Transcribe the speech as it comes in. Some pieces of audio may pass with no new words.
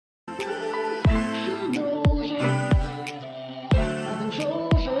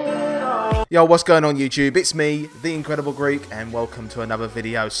Yo, what's going on YouTube? It's me, The Incredible Greek, and welcome to another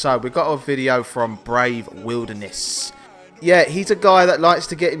video. So, we've got a video from Brave Wilderness. Yeah, he's a guy that likes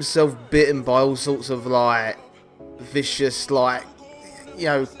to get himself bitten by all sorts of, like, vicious, like, you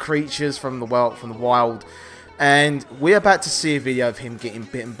know, creatures from the wild. And we're about to see a video of him getting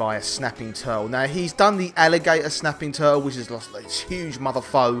bitten by a snapping turtle. Now, he's done the alligator snapping turtle, which is like this huge mother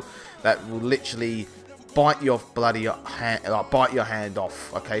foe that will literally bite your bloody hand, bite your hand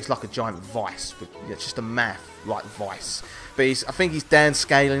off. Okay, it's like a giant vice, with, you know, just a like vice. But I think he's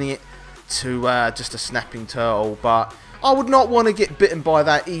downscaling it to just a snapping turtle. But I would not want to get bitten by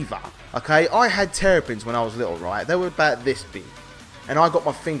that either. Okay, I had terrapins when I was little, right? They were about this big, and I got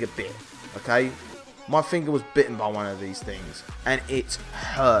my finger bit. Okay, my finger was bitten by one of these things, and it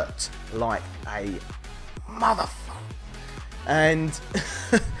hurt like a motherfucker. And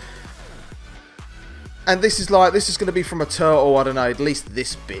and this is going to be from a turtle, I don't know, at least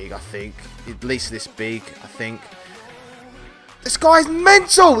this big, I think. At least this big, I think. This guy's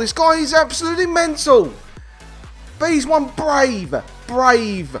mental! This guy is absolutely mental! But he's one brave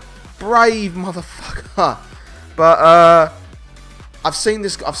motherfucker. But, I've seen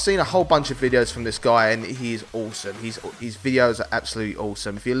a whole bunch of videos from this guy, and he is awesome. His videos are absolutely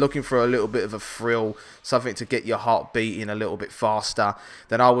awesome. If you're looking for a little bit of a thrill, something to get your heart beating a little bit faster,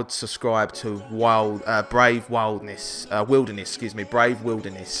 then I would subscribe to Brave Wilderness, Brave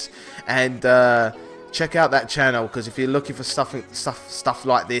Wilderness, and check out that channel, because if you're looking for stuff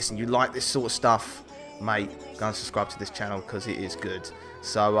like this and you like this sort of stuff, mate, go and subscribe to this channel because it is good.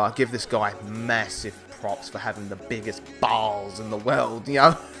 So give this guy massive props for having the biggest balls in the world, you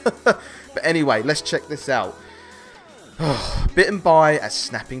know. But anyway, let's check this out. Bitten by a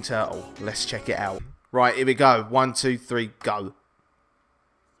snapping turtle. Let's check it out. Right, here we go. 1, 2, 3, go.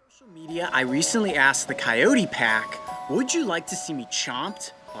 Social media, I recently asked the Coyote Pack, would you like to see me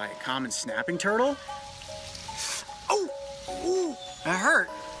chomped by a common snapping turtle? Oh, ooh, that hurt,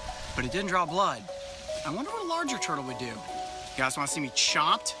 but it didn't draw blood. I wonder what a larger turtle would do. You guys want to see me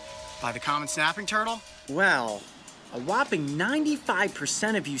chomped by the common snapping turtle? Well, a whopping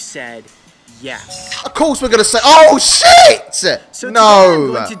 95% of you said yes. Of course we're going to say, oh shit! So no!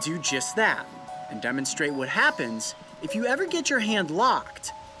 Today I'm going to do just that and demonstrate what happens if you ever get your hand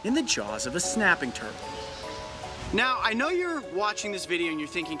locked in the jaws of a snapping turtle. Now, I know you're watching this video and you're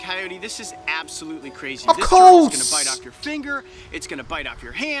thinking, Coyote, this is absolutely crazy. Of this course! This turtle's going to bite off your finger, it's going to bite off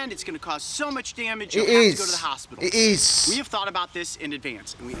your hand, it's going to cause so much damage, you'll have to go to the hospital. It is. We have thought about this in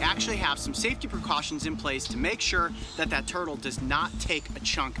advance, and we actually have some safety precautions in place to make sure that that turtle does not take a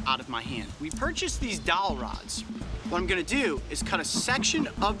chunk out of my hand. We purchased these dowel rods. What I'm going to do is cut a section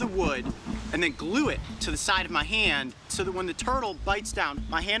of the wood and then glue it to the side of my hand so that when the turtle bites down,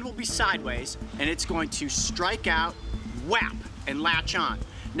 my hand will be sideways and it's going to strike out, whap, and latch on.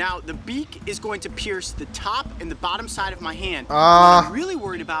 Now, the beak is going to pierce the top and the bottom side of my hand. What I'm really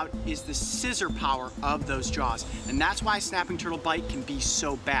worried about is the scissor power of those jaws. And that's why a snapping turtle bite can be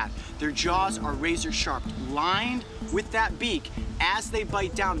so bad. Their jaws are razor sharp, lined with that beak. As they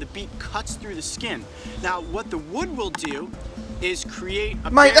bite down, the beak cuts through the skin. Now, what the wood will do is create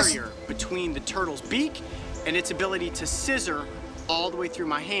a barrier between the turtle's beak and its ability to scissor all the way through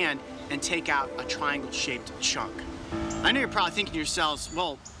my hand and take out a triangle-shaped chunk. I know you're probably thinking to yourselves,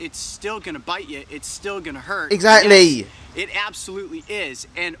 well, it's still going to bite you. It's still going to hurt. Exactly. Yes, it absolutely is.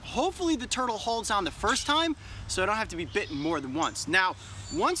 And hopefully the turtle holds on the first time so I don't have to be bitten more than once. Now,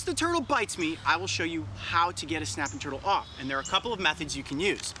 once the turtle bites me, I will show you how to get a snapping turtle off. And there are a couple of methods you can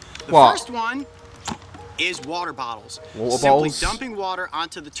use. The first one is water bottles. Simply dumping water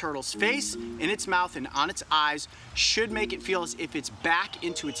onto the turtle's face, in its mouth, and on its eyes should make it feel as if it's back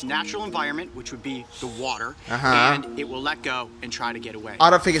into its natural environment, which would be the water, and it will let go and try to get away.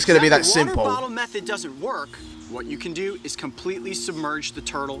 I don't think it's going to be that simple. If the water bottle method doesn't work, what you can do is completely submerge the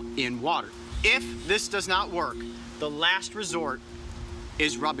turtle in water. If this does not work, the last resort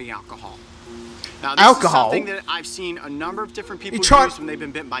is rubbing alcohol. Now, this is something that I've seen a number of different people use when they've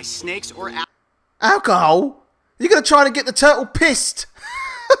been bitten by snakes or alcohol? You're going to try to get the turtle pissed.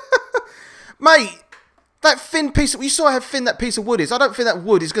 Mate, that thin piece of... You saw how thin that piece of wood is. I don't think that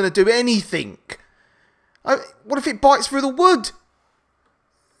wood is going to do anything. What if it bites through the wood?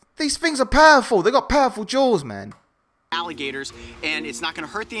 These things are powerful. They've got powerful jaws, man. Alligators, and it's not going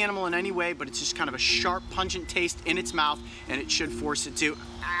to hurt the animal in any way, but it's just kind of a sharp, pungent taste in its mouth, and it should force it to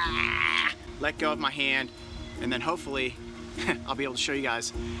let go of my hand, and then hopefully I'll be able to show you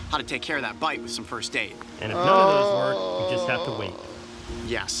guys how to take care of that bite with some first aid. And if none of those work, you just have to wait.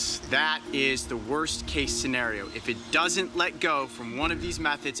 Yes, that is the worst case scenario. If it doesn't let go from one of these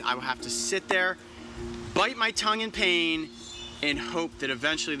methods, I will have to sit there, bite my tongue in pain, and hope that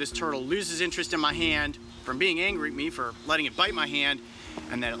eventually this turtle loses interest in my hand from being angry at me for letting it bite my hand,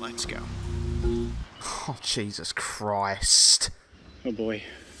 and then it lets go. Oh, Jesus Christ. Oh boy.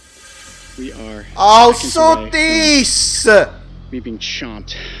 We are... Oh, so this! Me being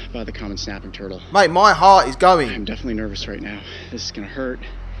chomped by the common snapping turtle. Mate, my heart is going. I'm definitely nervous right now. This is gonna hurt.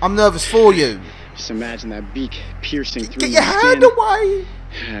 I'm nervous for you. Just imagine that beak piercing through Get your hand away!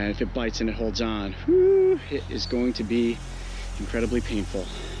 And if it bites and it holds on, whew, it is going to be incredibly painful.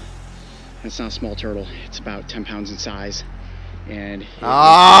 That's not a small turtle. It's about 10 pounds in size. And it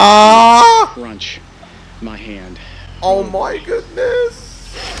will crunch my hand. Oh my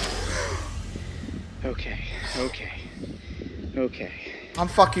goodness. Okay. I'm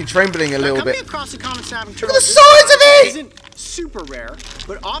fucking trembling a little Coming bit. across a common snapping Look turtle, at the size of it! Isn't super rare,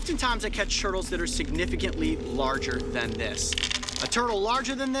 but oftentimes I catch turtles that are significantly larger than this. A turtle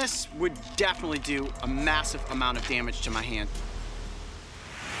larger than this would definitely do a massive amount of damage to my hand.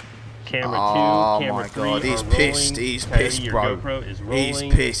 Camera 2, Oh camera my 3 god, he's are pissed. rolling. He's Coyote, pissed, your bro. GoPro is rolling.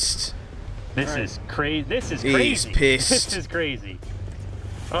 He's pissed. This is crazy. This is He's crazy. pissed. This is crazy.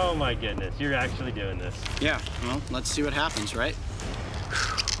 Oh my goodness, you're actually doing this. Yeah, well, let's see what happens, right?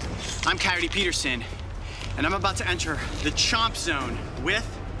 I'm Coyote Peterson, and I'm about to enter the chomp zone with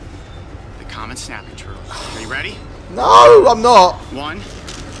the common snapping turtle. Are you ready? No, I'm not. 1,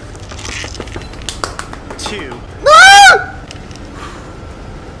 2, No!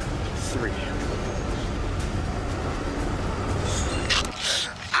 3.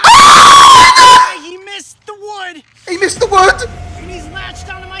 He missed the wood, He missed the wood. and he's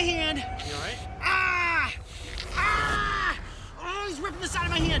latched onto my hand. You alright? Oh, he's ripping the side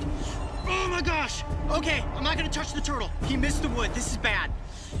of my hand. Oh my gosh. Okay, I'm not gonna touch the turtle. He missed the wood. This is bad.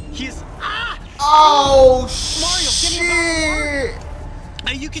 He is. Oh, Mario, give me a bottle of shit. water.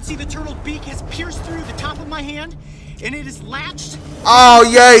 Now you can see the turtle beak has pierced through the top of my hand, and it is latched. Oh,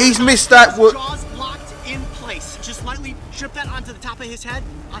 yeah, he's missed that His wood. jaws locked in place. Just lightly trip that onto the top of his head.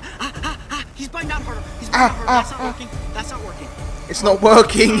 He's biting out harder. He's biting out harder. That's not working. That's not working. It's not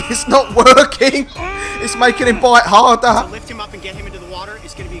working. It's not working. It's making him bite To harder. lift him up and get him into the water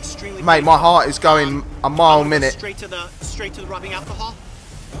is going to be extremely Mate, painful. my heart is going a mile a I'm gonna go minute. Straight to the rubbing alcohol.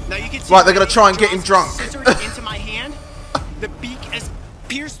 Now you can see Right, they're gonna try and get him jaws drunk. scissored into my hand. The beak has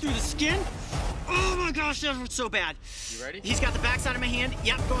pierced through the skin. Oh my gosh, that hurts so bad. You ready? He's got the backside of my hand.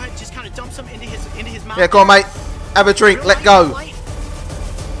 Yep, go ahead. Just kind of dump some into his mouth. Yeah, go on, mate. Have a drink. Let go.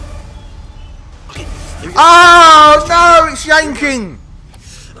 Okay. Oh, no, it's yanking.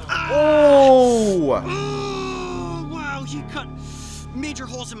 Oh. Oh, wow, he cut major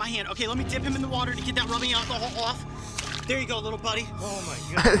holes in my hand. Okay, let me dip him in the water to get that rubbing alcohol off. There you go, little buddy. Oh my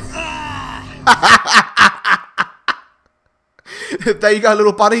god. There you go,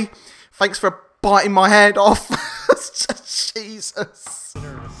 little buddy. Thanks for biting my hand off. Jesus.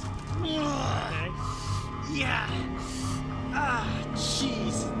 Yeah.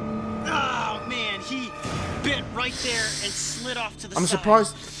 Jeez. Oh man, he bit right there and slid off to the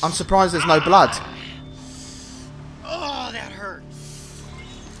side. I'm surprised there's no blood. Oh, that hurt.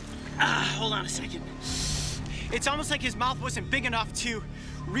 Hold on a second. It's almost like his mouth wasn't big enough to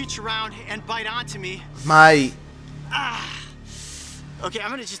reach around and bite onto me. Mate. Okay, I'm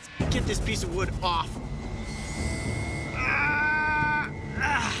gonna just get this piece of wood off.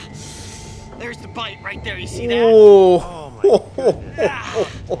 There's the bite right there. You see that? Oh.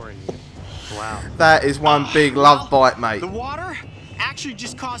 Wow. That is one big love bite, mate. The water actually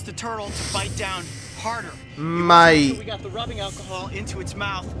just caused the turtle to bite down harder. Mate. We got the rubbing alcohol into its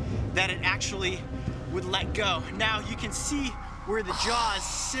mouth that it actually would let go. Now you can see where the jaws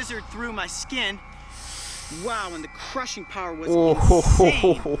scissored through my skin. Wow, and the crushing power was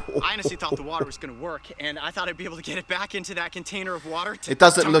insane. I honestly thought the water was going to work, and I thought I'd be able to get it back into that container of water. It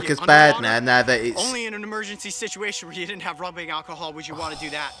doesn't dunk look it as bad underwater. now that it's... Only in an emergency situation where you didn't have rubbing alcohol would you want to do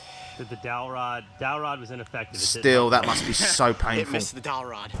that. The dowel rod was ineffective. Still, that must be so It painful. missed the dowel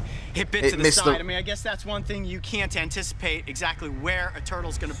rod. It bit It to the missed side. the- I mean, I guess that's one thing you can't anticipate exactly where a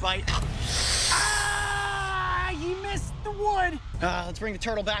turtle's gonna bite. He missed the wood. Let's bring the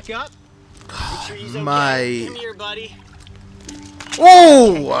turtle back up. Make sure he's okay. Mate. Come here, buddy.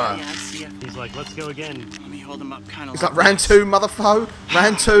 Oh! Yeah, I see ya. He's like, let's go again. Let me hold him up kind of It's like round two, motherfucker.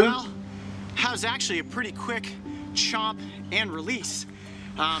 Round two. Well, that was actually a pretty quick chomp and release.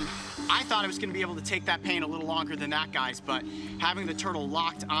 I thought I was going to be able to take that pain a little longer than that, guys, but having the turtle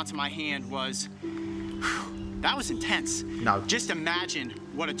locked onto my hand was, that was intense. No. Just imagine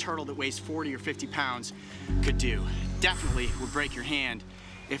what a turtle that weighs 40 or 50 pounds could do. Definitely would break your hand,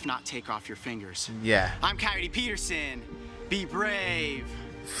 if not take off your fingers. Yeah. I'm Coyote Peterson. Be brave.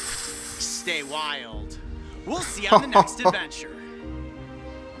 Stay wild. We'll see you on the next adventure.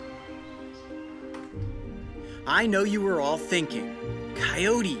 I know you were all thinking,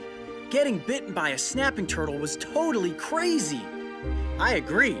 Coyote, getting bitten by a snapping turtle was totally crazy. I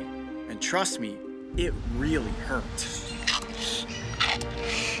agree, and trust me, it really hurt.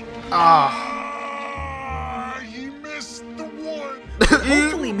 He missed the one.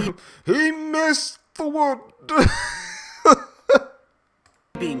 Hopefully me He missed the one.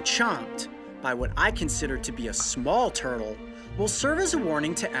 being chomped by what I consider to be a small turtle will serve as a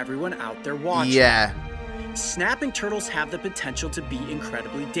warning to everyone out there watching. Yeah. Snapping turtles have the potential to be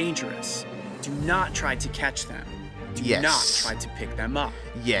incredibly dangerous. Do not try to catch them. Do Yes. not try to pick them up.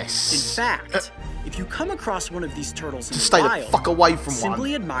 Yes. In fact, if you come across one of these turtles in Just the stay wild, the fuck away from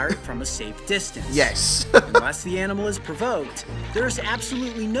simply one. admire it from a safe distance. Yes. Unless the animal is provoked, there is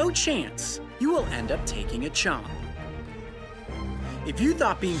absolutely no chance you will end up taking a chomp. If you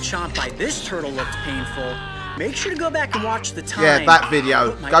thought being chomped by this turtle looked painful, make sure to go back and watch the time. Yeah, that video.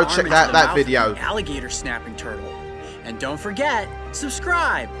 I put my Go arm check into that the mouth video. of an alligator snapping turtle. And don't forget,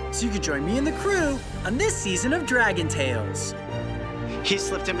 subscribe so you can join me and the crew on this season of Dragon Tales. He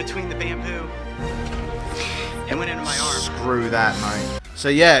slipped in between the bamboo and went into my arm. Screw that, mate. So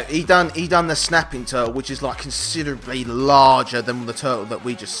yeah, he done the snapping turtle, which is like considerably larger than the turtle that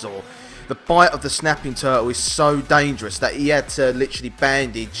we just saw. The bite of the snapping turtle is so dangerous that he had to literally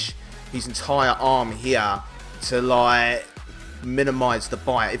bandage his entire arm here to like minimize the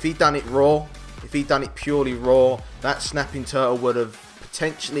bite. If he'd done it raw, if he'd done it purely raw, that snapping turtle would have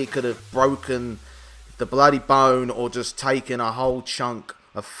potentially could have broken the bloody bone or just taken a whole chunk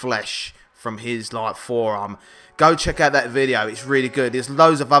of flesh from his like forearm. Go check out that video, it's really good. There's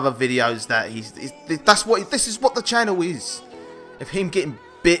loads of other videos that this is what the channel is, of him getting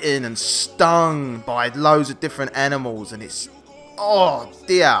bitten and stung by loads of different animals, and it's, oh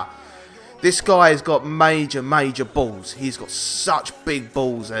dear, this guy has got major balls. He's got such big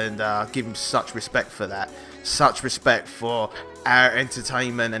balls, and give him such respect for that. Such respect for our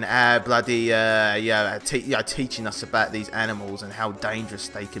entertainment and our bloody teaching us about these animals and how dangerous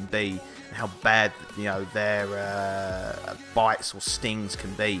they can be and how bad their bites or stings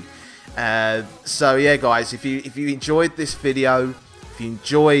can be. So yeah, guys, if you enjoyed this video, if you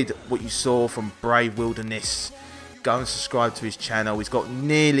enjoyed what you saw from Brave Wilderness, go and subscribe to his channel. He's got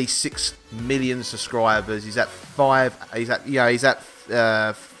nearly 6 million subscribers. He's at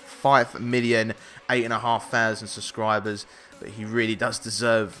 5,008,500 subscribers. But he really does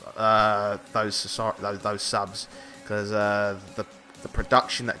deserve those subs, because the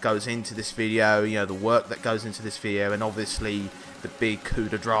production that goes into this video, the work that goes into this video, and obviously the big coup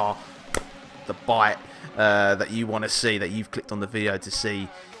de grace, the bite that you want to see, that you've clicked on the video to see.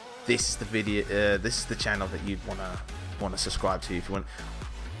 This is the video. This is the channel that you'd want to subscribe to if you want.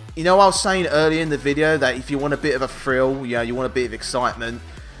 I was saying earlier in the video that if you want a bit of a thrill, you want a bit of excitement,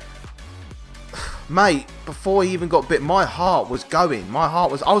 mate. Before he even got bit, my heart was going. I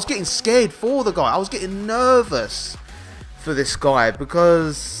was getting scared for the guy. I was getting nervous for this guy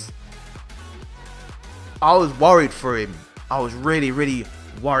because I was worried for him. I was really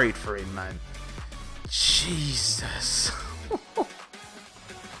worried for him, man. Jesus.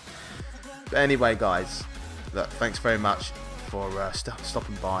 But anyway, guys, look, thanks very much for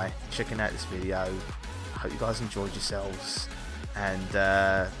stopping by, checking out this video. I hope you guys enjoyed yourselves, and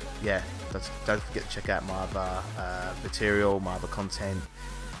yeah, don't forget to check out my other material, my other content,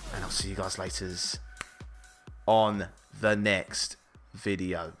 and I'll see you guys later on the next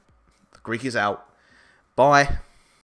video. The Greek is out. Bye.